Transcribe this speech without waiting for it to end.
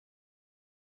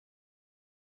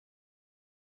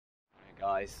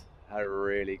guys. Had a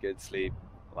really good sleep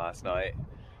last night.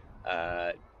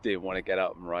 Didn't want to get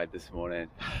up and ride this morning.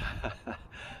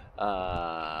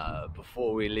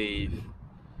 Before we leave,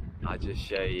 I'll just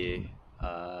show you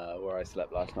where I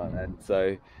slept last night. And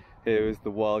so here is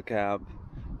the wild camp.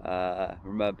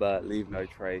 Remember, leave no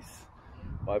trace.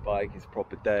 My bike is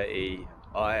proper dirty.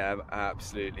 I am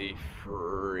absolutely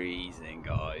freezing,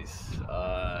 guys.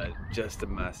 Just a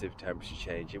massive temperature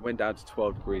change. It went down to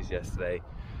 12 degrees yesterday.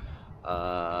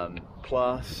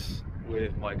 Plus,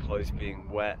 with my clothes being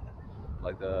wet,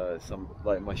 like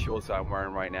my shorts that I'm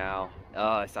wearing right now,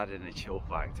 it's added a chill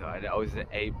factor. I wasn't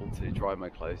able to dry my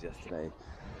clothes yesterday.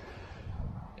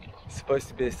 It's supposed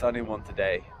to be a sunny one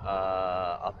today,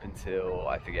 up until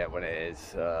I forget when it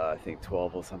is. I think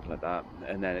 12 or something like that,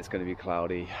 and then it's going to be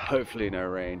cloudy. Hopefully, no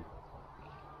rain.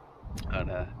 I'm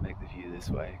gonna make the view this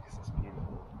way because it's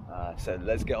beautiful. So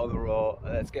let's get on the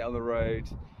road.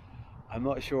 I'm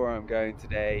not sure where I'm going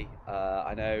today.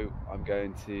 I know I'm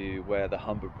going to where the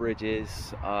Humber Bridge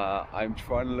is. I'm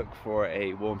trying to look for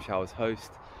a warm showers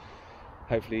host.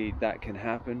 Hopefully that can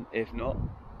happen. If not,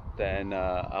 then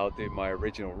I'll do my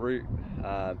original route,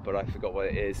 but I forgot what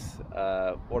it is.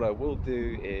 What I will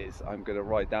do is I'm going to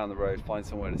ride down the road, find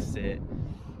somewhere to sit,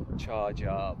 charge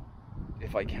up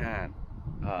if I can.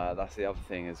 That's the other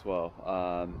thing as well.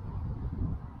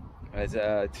 There's 2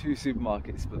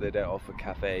 supermarkets, but they don't offer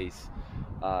cafes,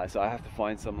 so I have to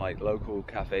find some like local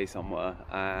cafe somewhere,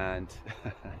 and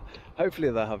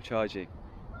hopefully they'll have charging,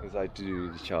 because I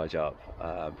do charge up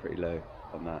pretty low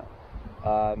on that.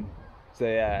 So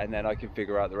yeah, and then I can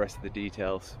figure out the rest of the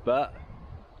details, but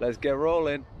let's get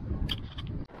rolling.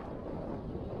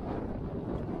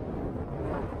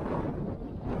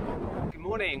 Good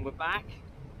morning, we're back.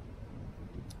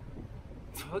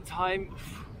 What time?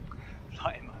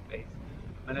 Light in my face,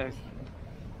 my nose.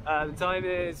 The time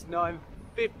is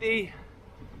 9:50,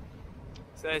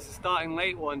 so it's a starting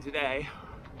late one today.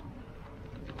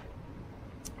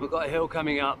 We've got a hill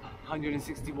coming up,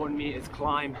 161 meters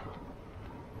climb.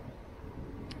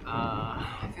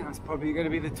 I think that's probably going to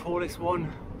be the tallest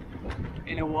one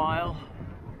in a while.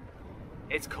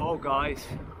 It's cold, guys.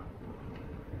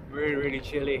 Really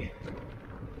chilly.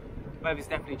 Weather's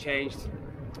definitely changed,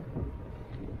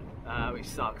 which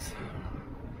sucks.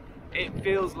 It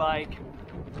feels like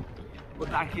we're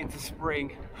back into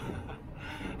spring.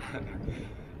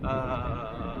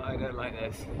 I don't like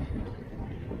this.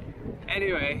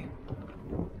 Anyway,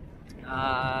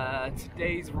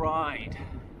 today's ride.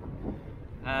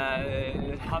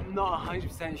 I'm not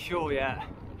 100% sure yet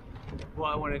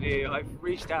what I want to do. I've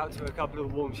reached out to a couple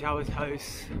of warm showers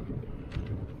hosts,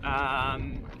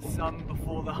 some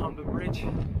before the Humber Bridge,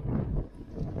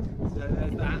 so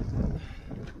there's that,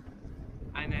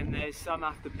 and then there's some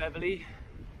after Beverley,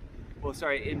 or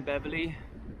sorry, in Beverley,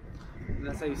 and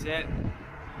that's how you say it,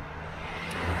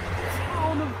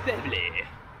 town of Beverley.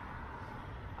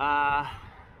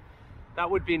 That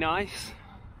would be nice.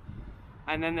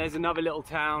 And then there's another little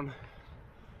town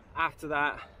after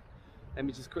that. Let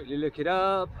me just quickly look it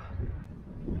up.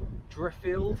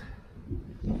 Driffield.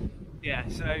 Yeah,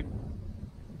 so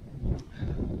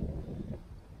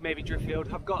maybe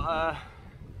Driffield. I've got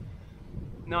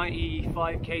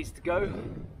 95 k's to go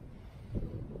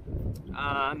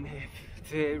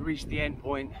to reach the end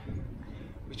point,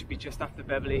 which would be just after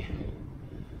Beverley.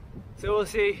 So we'll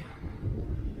see.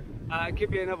 It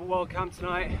could be another wild camp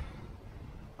tonight.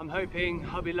 I'm hoping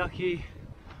I'll be lucky.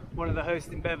 One of the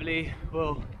hosts in Beverley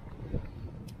will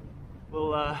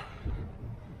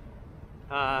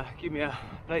give me a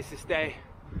place to stay.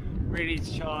 Really need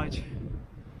to charge.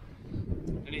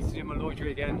 I need to do my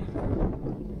laundry again.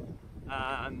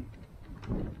 And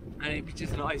it'd be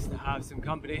just nice to have some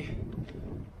company,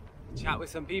 chat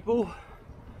with some people,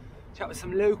 chat with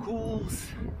some locals,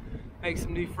 make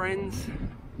some new friends.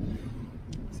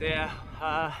 So yeah,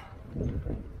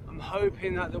 I'm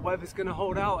hoping that the weather's going to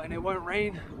hold out and it won't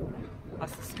rain.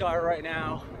 That's the sky right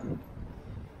now.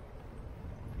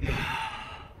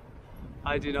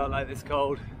 I do not like this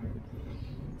cold.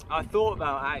 I thought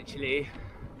about actually,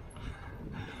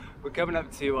 we're coming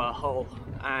up to Hull,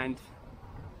 and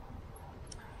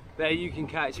there you can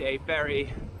catch a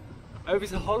ferry over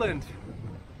to Holland.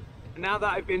 And now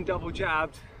that I've been double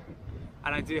jabbed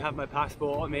and I do have my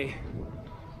passport on me,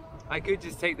 I could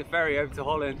just take the ferry over to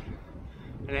Holland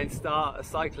and then start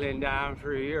cycling down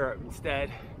through Europe instead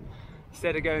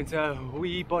of going to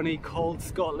wee bonny cold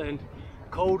Scotland,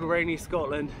 cold rainy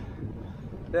Scotland.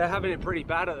 They're having it pretty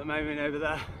bad at the moment over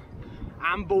there.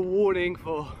 Amber warning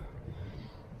for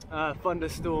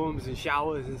thunderstorms and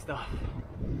showers and stuff.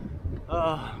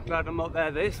 I'm glad I'm not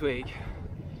there this week.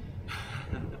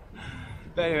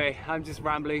 But anyway, I'm just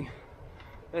rambling.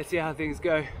 Let's see how things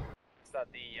go. It's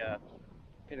at the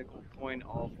pinnacle point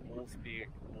of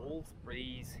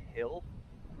Ballsbreeze Hill,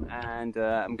 and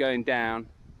I'm going down,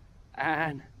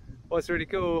 and what's really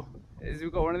cool is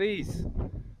we've got one of these.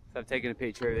 So I've taken a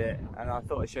picture of it, and I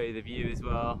thought I'd show you the view as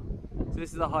well. So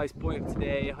this is the highest point of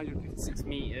today, 156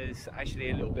 meters.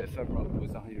 Actually, a little bit further up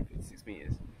was 156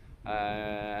 meters.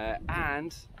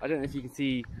 And I don't know if you can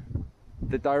see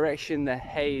the direction the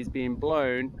hay is being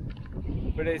blown,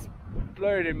 but it's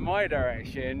blown in my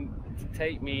direction to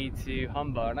take me to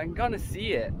Humber, and I can kind of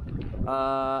see it.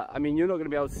 I mean, you're not going to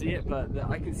be able to see it, but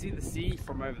I can see the sea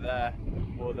from over there,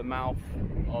 or the mouth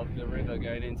of the river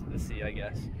going into the sea, I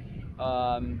guess.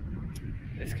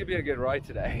 This could be a good ride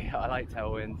today. I like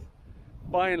tailwinds.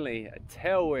 Finally, a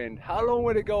tailwind. How long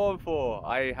would it go on for?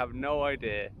 I have no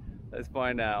idea. Let's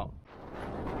find out.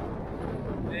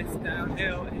 This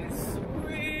downhill is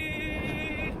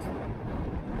sweet.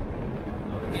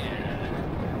 Oh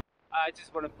yeah. I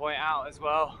just want to point out as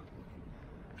well,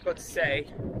 I've got to say,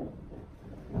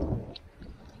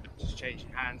 just changing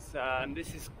hands,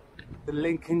 this is the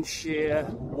Lincolnshire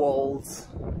Wolds.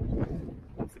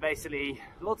 So basically,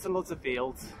 lots and lots of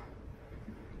fields.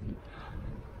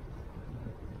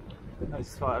 I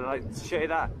just thought I'd like to show you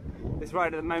that. This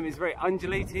ride at the moment is very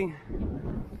undulating.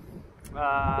 If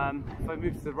I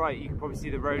move to the right, you can probably see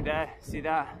the road there. See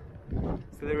that?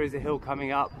 So there is a hill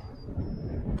coming up.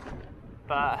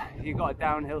 But you've got a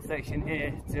downhill section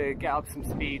here to get up some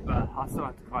speed, but I'll still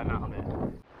have to climb out of it.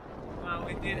 Well,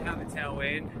 we did have a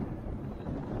tailwind.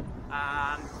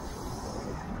 Now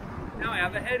I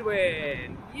have a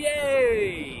headwind.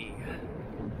 Yay!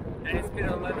 And it's been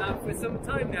on like that for some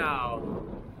time now.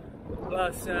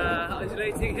 Plus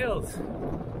undulating hills.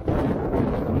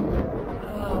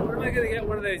 Oh, when am I going to get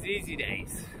one of those easy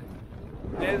days?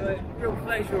 They're the real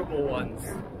pleasurable ones.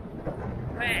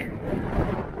 Man!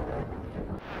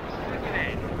 Look at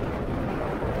it.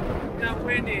 Look how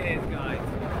windy it is, guys.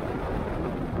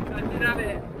 I did have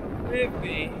it with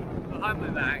me behind my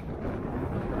back.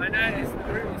 I noticed the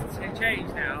route has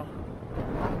changed now.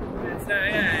 And so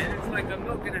yeah, it looks like I'm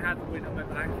not going to have the wind on my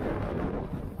back.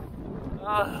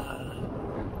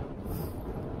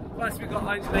 Plus we've got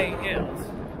undulating hills.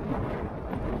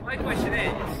 My question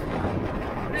is,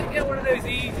 when I get one of those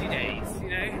easy days, you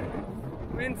know,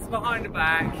 wind's behind the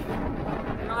back,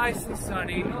 nice and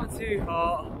sunny, not too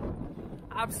hot,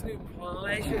 absolute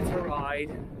pleasure to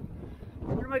ride.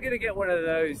 When am I going to get one of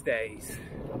those days?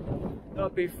 That'll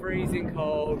be freezing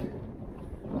cold,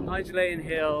 undulating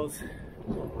hills,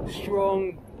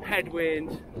 strong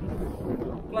headwind,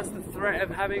 plus the threat of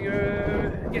having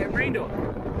getting rained on.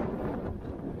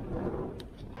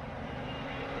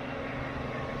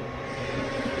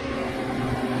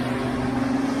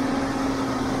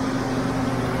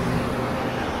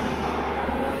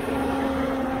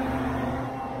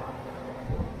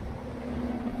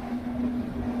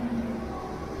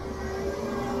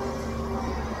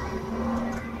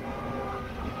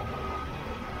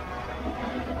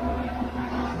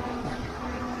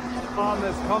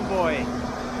 Farmer's convoy.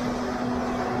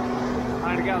 I'm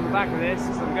going to get on the back of this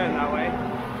because I'm going that way.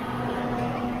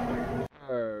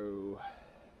 Oh.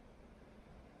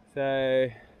 So,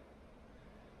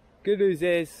 good news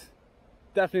is,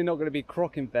 definitely not going to be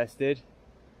croc infested.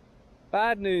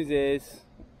 Bad news is,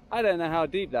 I don't know how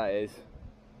deep that is.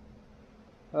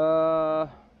 Do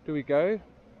we go?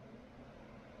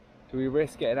 Do we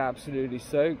risk getting absolutely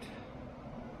soaked?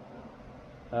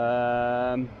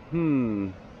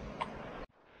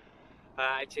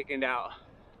 I chickened out.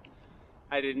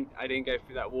 I didn't go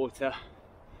through that water.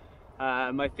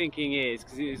 My thinking is,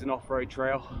 because it is an off-road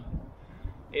trail,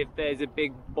 if there's a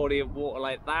big body of water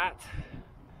like that,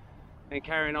 and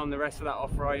carrying on the rest of that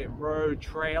off-road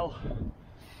trail,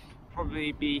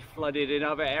 probably be flooded in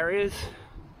other areas.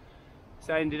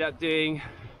 So I ended up doing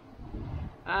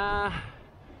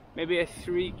maybe a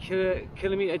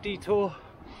 3-kilometer detour,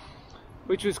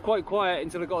 which was quite quiet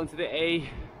until I got into the A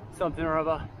something or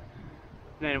other.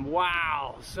 And then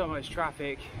wow, so much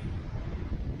traffic.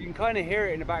 You can kind of hear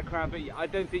it in the background, but I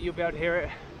don't think you'll be able to hear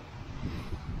it.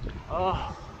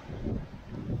 Oh,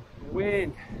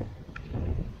 wind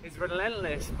is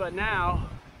relentless, but now,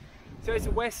 so it's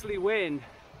a westerly wind.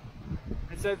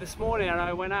 And so this morning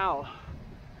I went out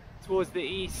towards the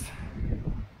east,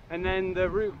 and then the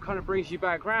route kind of brings you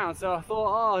back round. So I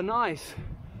thought, oh nice,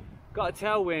 got a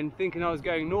tailwind thinking I was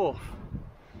going north.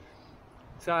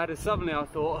 So I had a southerly, I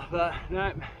thought, but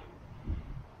no,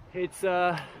 it's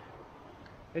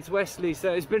westerly,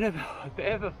 so it's been a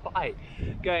bit of a fight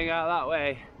going out that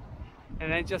way.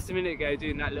 And then just a minute ago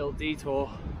doing that little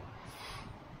detour.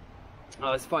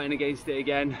 I was fighting against it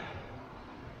again.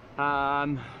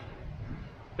 But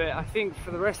I think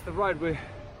for the rest of the ride we're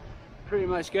pretty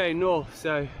much going north,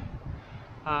 so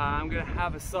I'm going to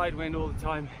have a side wind all the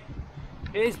time.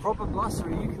 It is proper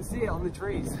blustery, you can see it on the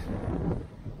trees.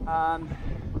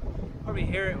 Probably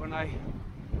hear it when I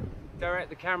direct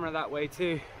the camera that way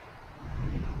too.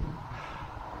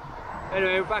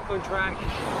 Anyway, we're back on track.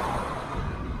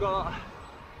 We've got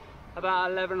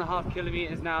about 11.5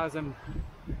 kilometers now as I'm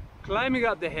climbing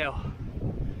up the hill,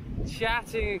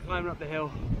 chatting and climbing up the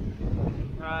hill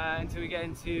until we get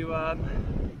into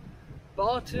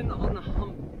Barton on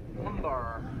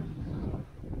Humber,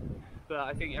 but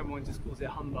I think everyone just calls it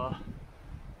Humber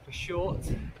for short.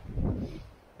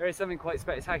 There is something quite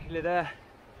spectacular there.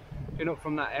 If you're not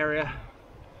from that area,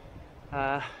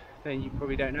 then you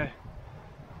probably don't know.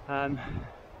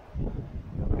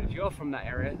 But if you are from that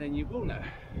area, then you will know.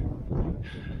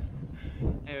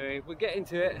 Anyway, we'll get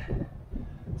into it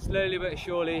slowly but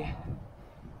surely.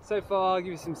 So far, I'll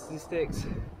give you some statistics.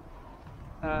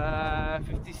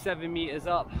 57 meters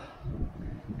up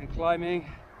and climbing.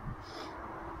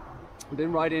 I've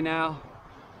been riding now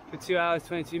for 2 hours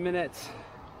 22 minutes.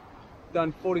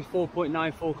 Done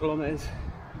 44.94 kilometers,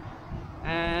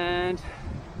 and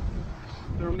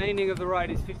the remaining of the ride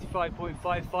is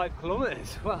 55.55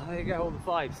 kilometers. Well, there you go, all the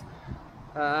fives.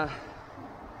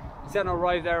 Said I'll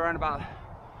arrive there around about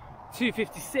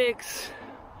 2:56,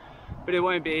 but it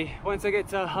won't be. Once I get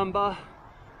to Humber,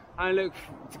 I look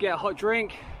to get a hot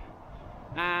drink,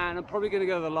 and I'm probably going to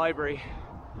go to the library.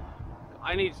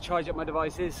 I need to charge up my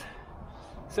devices.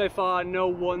 So far, no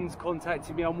one's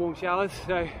contacted me on warm showers,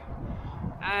 so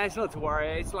it's not to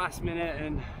worry. It's last minute,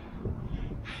 and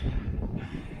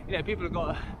you know, people have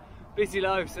got a busy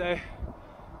life, so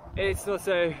it's not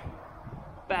so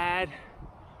bad.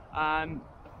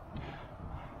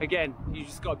 Again, you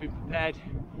just got to be prepared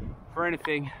for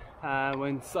anything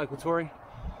when cycle touring.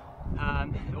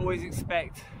 Always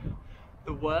expect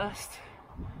the worst,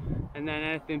 and then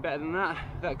anything better than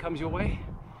that comes your way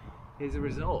is a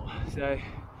result. So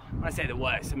when I say the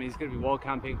worst, I mean it's going to be wild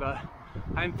camping, but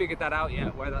I haven't figured that out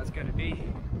yet, where that's going to be.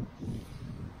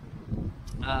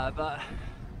 But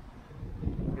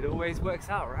it always works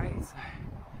out, right? So,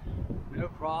 no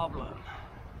problem.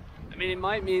 I mean, it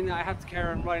might mean that I have to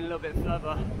carry on riding a little bit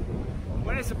further.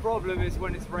 When it's a problem is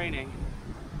when it's raining.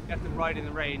 You have to ride in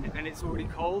the rain and it's already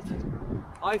cold.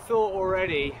 I thought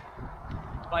already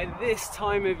by this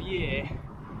time of year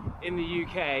in the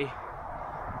UK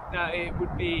that it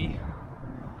would be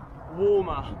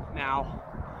warmer now.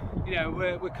 You know,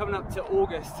 we're coming up to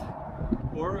August,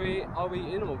 or are we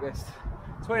in August?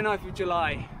 29th of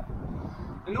July.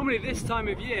 And normally this time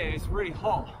of year it's really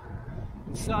hot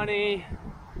and sunny,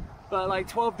 but like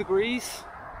 12 degrees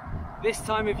this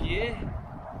time of year.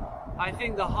 I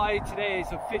think the high today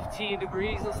is of 15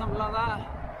 degrees or something like that.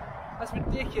 That's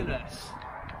ridiculous.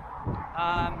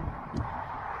 And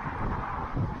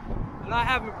I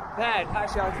haven't prepared.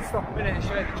 Actually, I'll just stop a minute and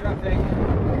show you the traffic.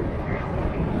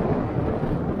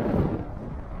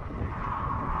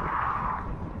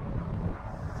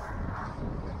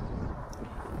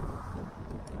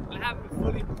 I haven't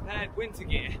fully prepared winter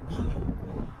gear,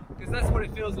 because that's what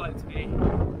it feels like to me.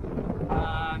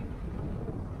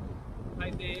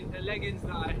 Like the leggings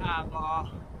that I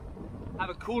have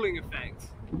a cooling effect.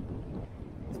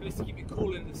 It's supposed to keep you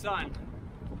cool in the sun.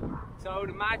 So I would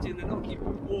imagine they're not keeping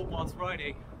you warm whilst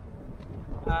riding.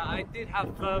 I did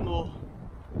have thermal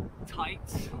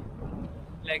tights,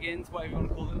 leggings, whatever you want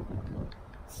to call them,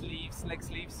 sleeves, leg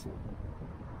sleeves.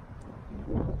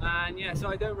 And yeah, so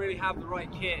I don't really have the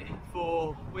right kit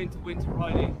for winter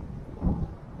riding.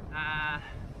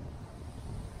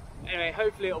 Anyway,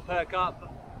 hopefully it'll perk up.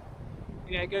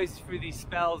 You know, it goes through these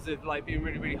spells of like being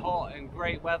really, really hot and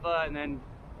great weather, and then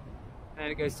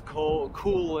it goes to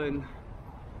cool and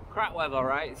crap weather,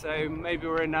 right? So maybe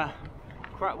we're in a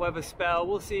crap weather spell.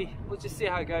 We'll see. We'll just see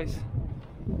how it goes.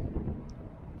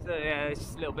 So yeah, it's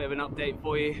just a little bit of an update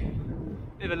for you.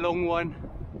 Bit of a long one.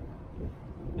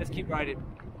 Let's keep riding.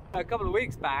 A couple of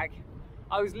weeks back,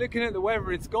 I was looking at the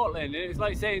weather in Scotland, and it was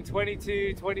like saying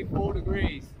 22, 24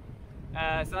 degrees.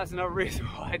 So that's another reason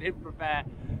why I didn't prepare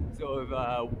sort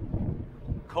of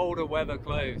colder weather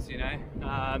clothes, you know.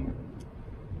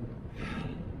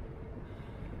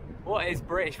 What is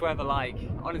British weather like?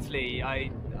 Honestly,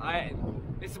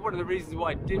 this is one of the reasons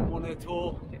why I didn't want to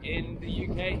tour in the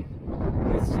UK.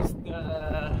 It's just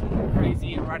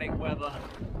crazy erratic weather.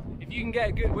 If you can get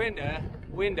a good window,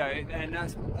 then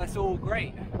that's all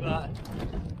great. But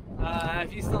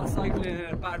if you start cycling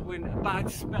and a bad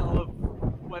spell of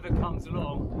weather comes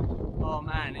along, oh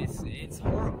man, it's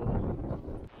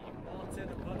horrible. Barton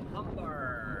upon Humber.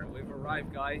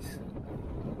 arrived, guys.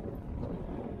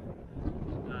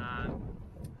 I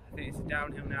think it's a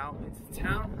downhill now into the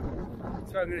town.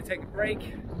 So I'm going to take a break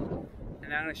and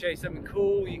then I'm going to show you something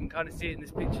cool. You can kind of see it in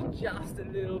this picture just a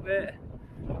little bit.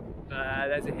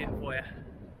 There's a hint for you.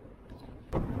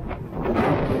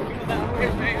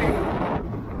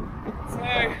 So,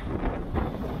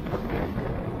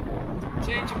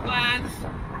 change of plans.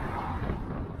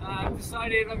 I've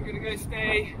decided I'm going to go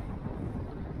stay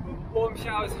with a Warm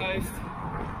Showers host,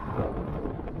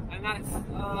 and that's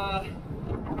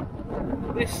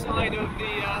this side of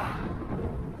the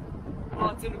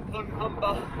Martin upon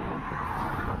Humber.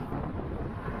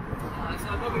 So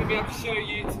I'm not going to be able to show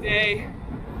you today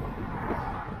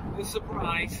the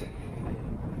surprise. You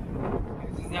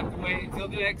just have to wait until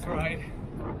the next ride,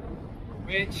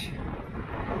 which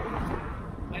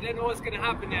I don't know what's going to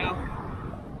happen now.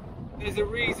 There's a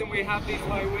reason we have these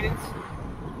high winds.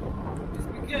 It's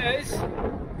because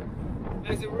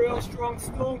there's a real strong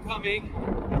storm coming.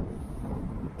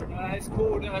 It's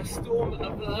called a storm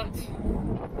evert.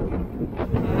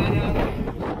 And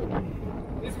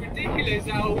it's ridiculous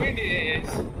how windy it is.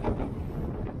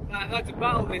 I've had to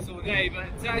battle this all day,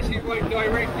 but to actually ride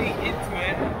directly into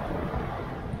it.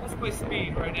 What's my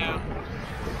speed right now?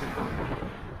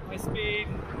 My speed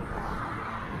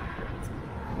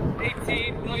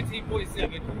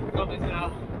 19.7 kilometers an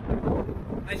hour.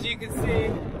 As you can see,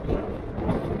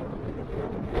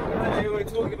 we were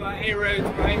talking about A roads,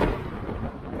 right?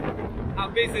 How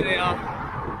busy they are.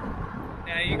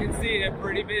 Yeah, you can see they're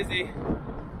pretty busy.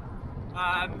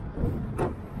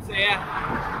 So yeah,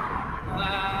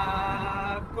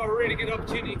 I've got a really good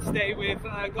opportunity to stay with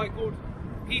a guy called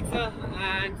Peter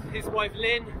and his wife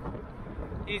Lynn.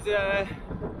 He's a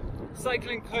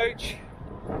cycling coach.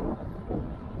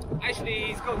 Actually,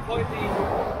 he's got quite the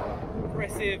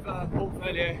impressive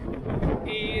portfolio.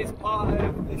 He is part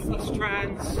of the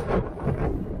Sustrans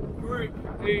group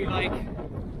who, like,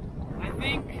 I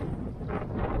think,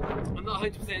 I'm not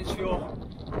 100% sure,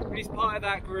 but he's part of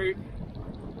that group.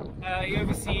 He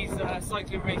oversees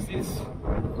cycling races.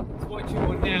 He's watching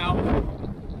one now.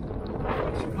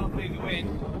 You can't believe the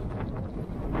wind.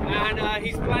 And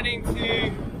he's planning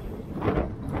to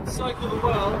cycle the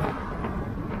world,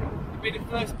 be the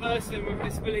first person with a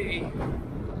disability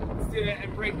to do it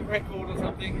and break the record or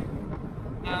something.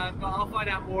 But I'll find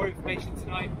out more information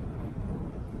tonight.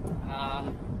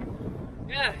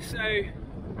 Yeah, so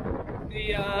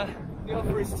the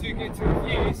offer is too good to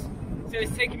refuse. So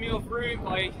it's taking me off route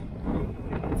by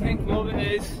 10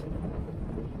 kilometers.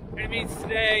 And it means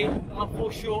today I'll fall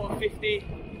short of 50.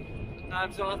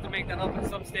 So I'll have to make that up at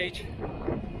some stage.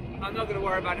 I'm not going to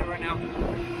worry about it right now.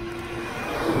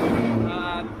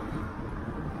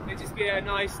 It'd just be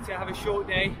nice to have a short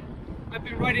day. I've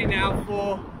been riding now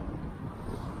for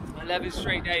 11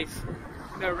 straight days,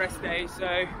 no rest day,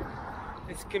 so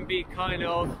this can be kind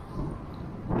of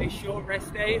a short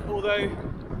rest day, although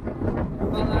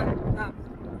that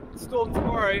storm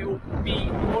tomorrow, it will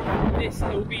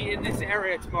be in this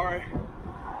area tomorrow,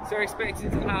 so we're expecting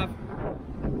to have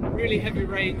really heavy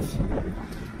rains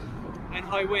and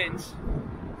high winds.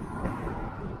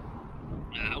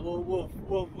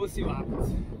 We'll see what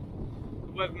happens.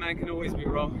 The weatherman can always be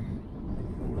wrong.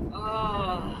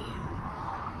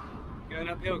 Going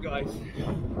uphill, guys.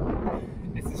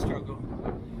 It's a struggle.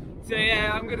 So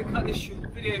yeah, I'm gonna cut this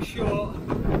video short.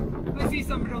 If I see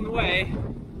something on the way,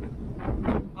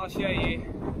 I'll show you.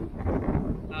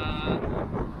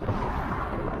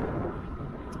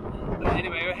 But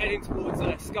anyway, we're heading towards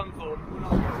Scunthorpe. We're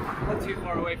not too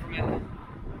far away from it.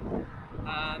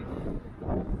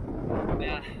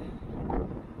 Yeah.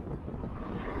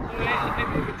 Anyway, I hope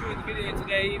you've enjoyed the video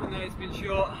today, even though it's been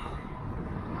short.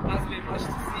 Hasn't been much to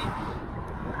see.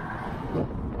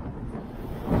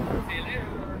 See you later.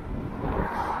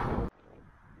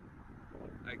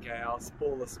 Okay, I'll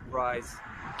spoil the surprise.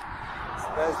 So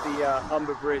there's the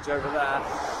Humber Bridge over there.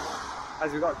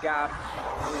 As we've got a gap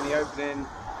in the opening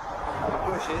of the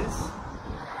bushes.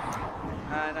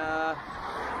 And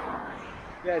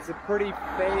yeah, it's a pretty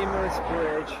famous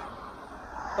bridge.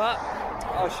 But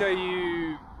I'll show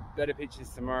you better pictures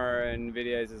tomorrow and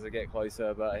videos as I get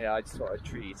closer. But yeah, I just thought I'd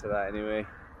treat you to that anyway.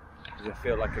 Because I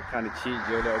feel like I kind of cheated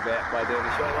you a little bit by doing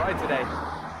a short ride today.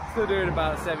 Still doing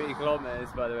about 70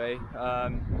 kilometers, by the way.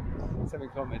 7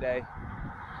 kilometer day.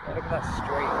 Yeah, look at that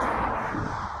straight.